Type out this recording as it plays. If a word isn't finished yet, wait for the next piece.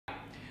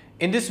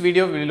In this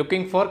video, we will be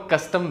looking for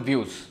custom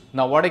views.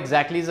 Now, what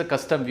exactly is a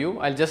custom view?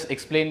 I'll just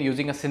explain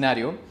using a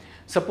scenario.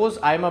 Suppose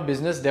I am a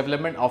business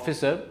development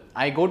officer.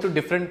 I go to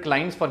different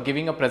clients for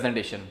giving a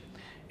presentation.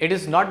 It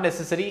is not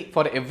necessary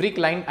for every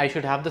client I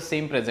should have the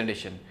same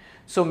presentation.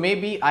 So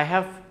maybe I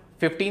have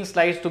 15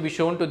 slides to be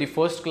shown to the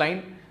first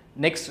client,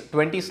 next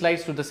 20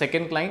 slides to the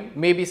second client.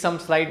 Maybe some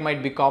slide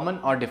might be common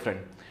or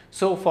different.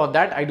 So for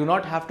that, I do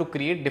not have to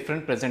create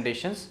different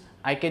presentations.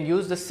 I can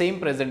use the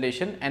same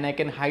presentation and I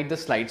can hide the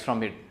slides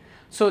from it.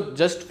 So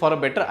just for a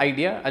better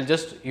idea, I'll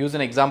just use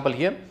an example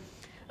here.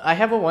 I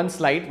have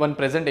one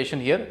presentation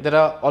here. There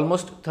are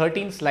almost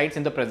 13 slides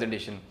in the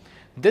presentation.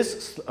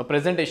 This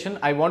presentation,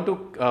 I want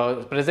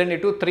to present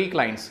it to 3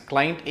 clients,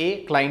 client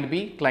A, client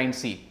B, client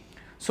C.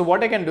 So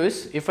what I can do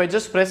is, if I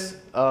just press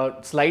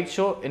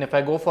slideshow and if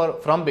I go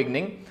for from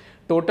beginning,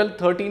 total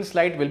 13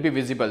 slides will be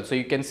visible. So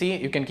you can see,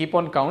 you can keep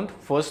on count: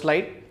 first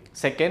slide,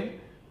 second,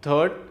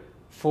 third,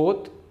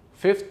 fourth,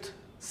 fifth,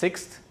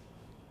 sixth,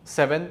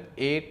 7,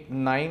 8,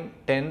 9,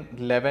 10,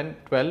 11,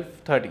 12,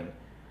 13.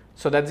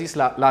 So that's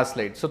the last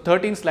slide. So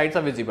 13 slides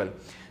are visible.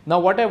 Now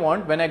what I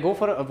want, when I go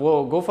for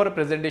a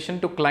presentation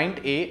to client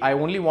A, I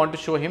only want to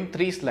show him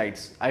 3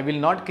 slides. I will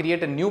not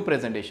create a new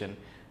presentation.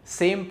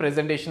 Same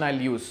presentation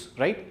I'll use,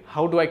 right?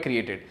 How do I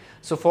create it?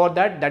 So for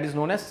that, that is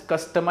known as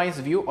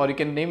customized view, or you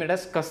can name it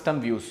as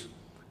custom views.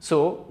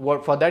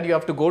 So for that, you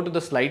have to go to the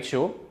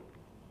slideshow,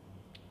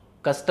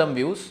 custom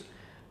views,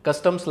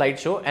 custom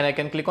slideshow, and I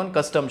can click on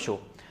custom show.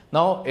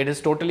 Now it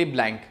is totally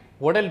blank.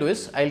 What I'll do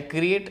is, I'll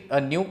create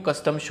a new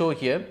custom show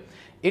here.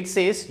 It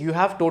says you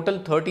have total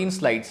 13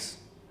 slides.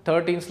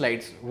 13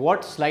 slides.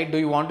 What slide do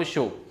you want to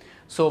show?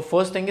 So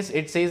first thing is,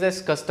 it says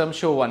as custom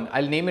show 1.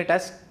 I'll name it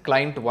as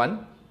client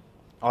 1,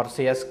 or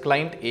say as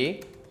client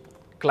A,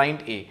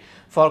 client A.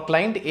 For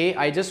client A,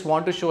 I just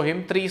want to show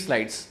him 3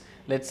 slides.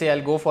 Let's say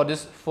I'll go for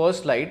this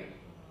first slide,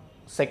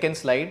 second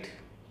slide,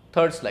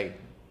 third slide.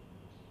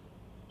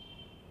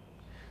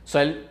 So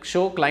I'll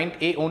show client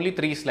A only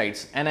 3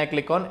 slides and I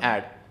click on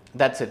add.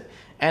 That's it.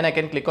 And I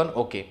can click on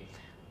OK.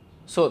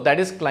 So that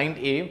is client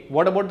A.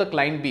 What about the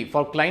client B?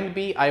 For client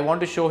B, I want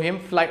to show him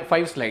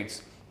 5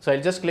 slides. So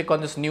I'll just click on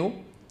this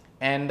new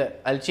and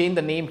I'll change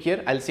the name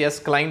here. I'll say as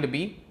client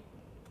B,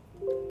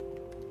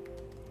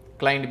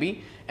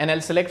 and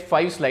I'll select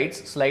 5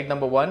 slides, slide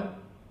number 1,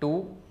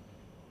 2,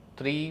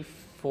 3,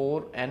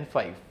 4 and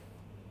 5.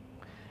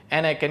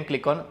 And I can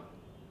click on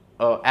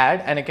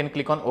add and I can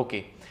click on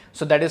OK.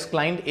 So that is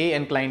client A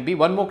and client B.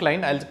 One more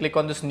client, I'll click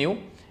on this new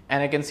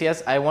and I can see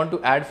as I want to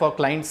add for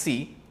client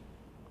C.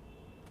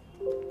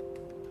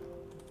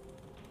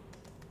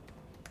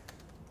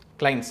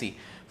 Client C.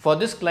 For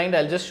this client,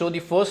 I'll just show the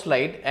first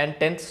slide and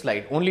 10th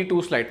slide, only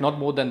 2 slides, not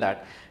more than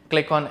that.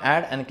 Click on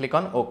add and click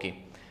on OK.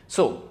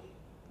 So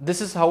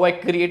this is how I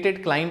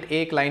created client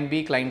A, client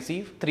B, client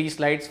C, 3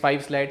 slides,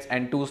 5 slides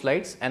and 2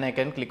 slides, and I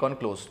can click on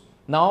close.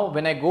 Now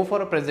when I go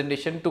for a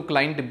presentation to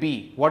client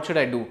B, what should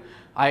I do?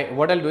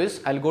 What I'll do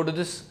is, I'll go to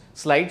this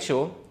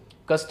slideshow,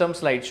 custom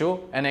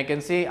slideshow, and I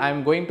can say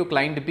I'm going to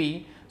client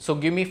B. So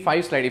give me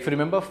 5 slides. If you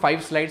remember,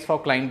 5 slides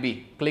for client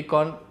B. Click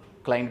on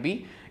client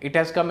B. It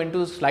has come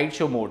into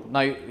slideshow mode.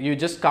 Now you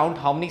just count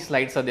how many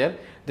slides are there.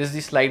 This is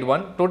the slide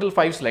 1, total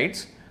 5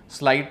 slides,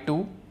 slide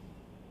 2,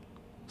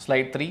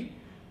 slide 3,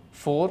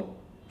 4,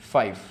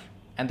 5,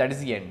 and that is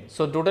the end.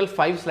 So total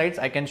 5 slides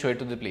I can show it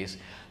to the place.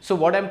 So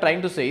what I'm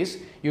trying to say is,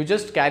 you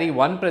just carry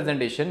one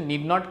presentation,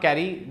 need not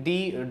carry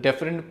the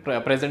different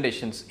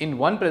presentations. In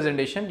one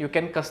presentation, you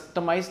can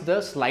customize the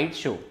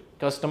slideshow,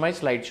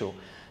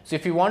 So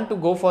if you want to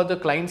go for the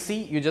client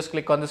C, you just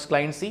click on this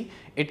client C.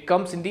 It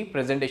comes in the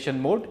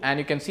presentation mode and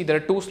you can see there are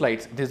 2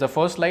 slides. This is the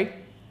first slide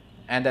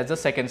and that's the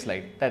second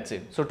slide. That's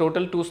it. So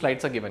total 2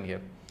 slides are given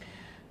here.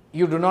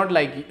 You do not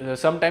like,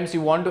 sometimes you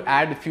want to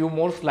add a few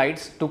more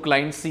slides to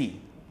client C.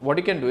 What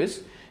you can do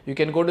is, you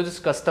can go to this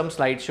custom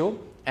slideshow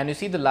and you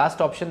see the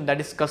last option, that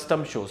is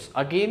custom shows.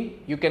 Again,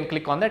 you can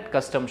click on that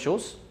custom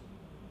shows.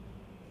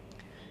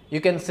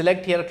 You can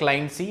select here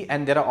client C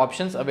and there are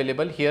options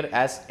available here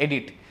as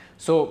edit.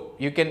 So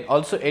you can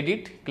also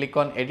edit, click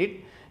on edit.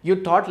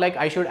 You thought like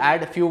I should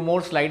add a few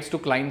more slides to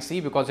client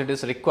C because it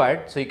is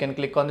required. So you can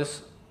click on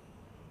this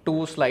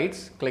 2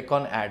 slides, click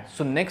on add.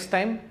 So next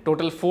time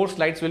total 4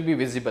 slides will be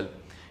visible.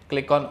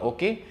 Click on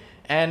OK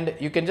and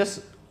you can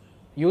just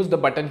use the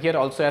button here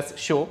also as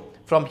show.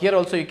 From here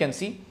also you can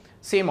see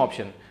same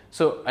option.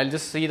 So I'll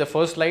just see the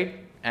first slide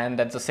and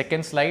that's the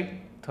second slide,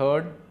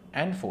 third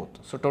and fourth.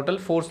 So total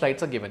 4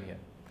 slides are given here.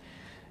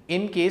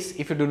 In case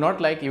if you do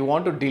not like, you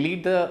want to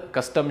delete the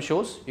custom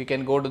shows, you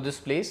can go to this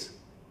place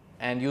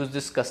and use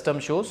this custom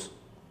shows.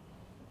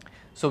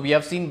 So we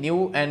have seen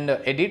new and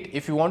edit.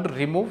 If you want to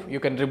remove, you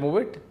can remove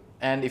it.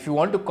 And if you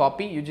want to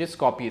copy, you just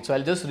copy it. So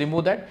I'll just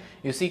remove that.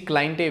 You see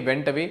client A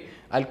went away.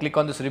 I'll click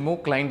on this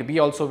remove. Client B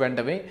also went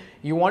away.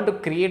 You want to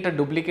create a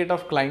duplicate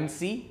of client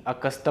C, a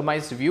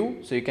customized view.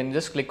 So you can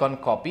just click on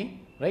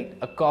copy, right?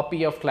 A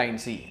copy of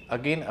client C.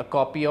 Again, a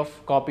copy 2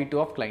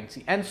 of client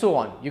C and so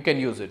on. You can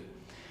use it.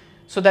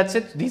 So that's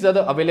it. These are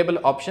the available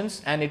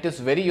options and it is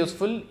very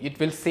useful. It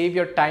will save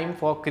your time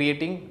for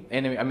creating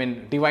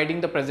and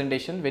dividing the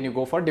presentation when you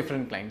go for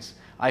different clients.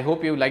 I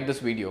hope you like this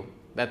video.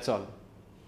 That's all.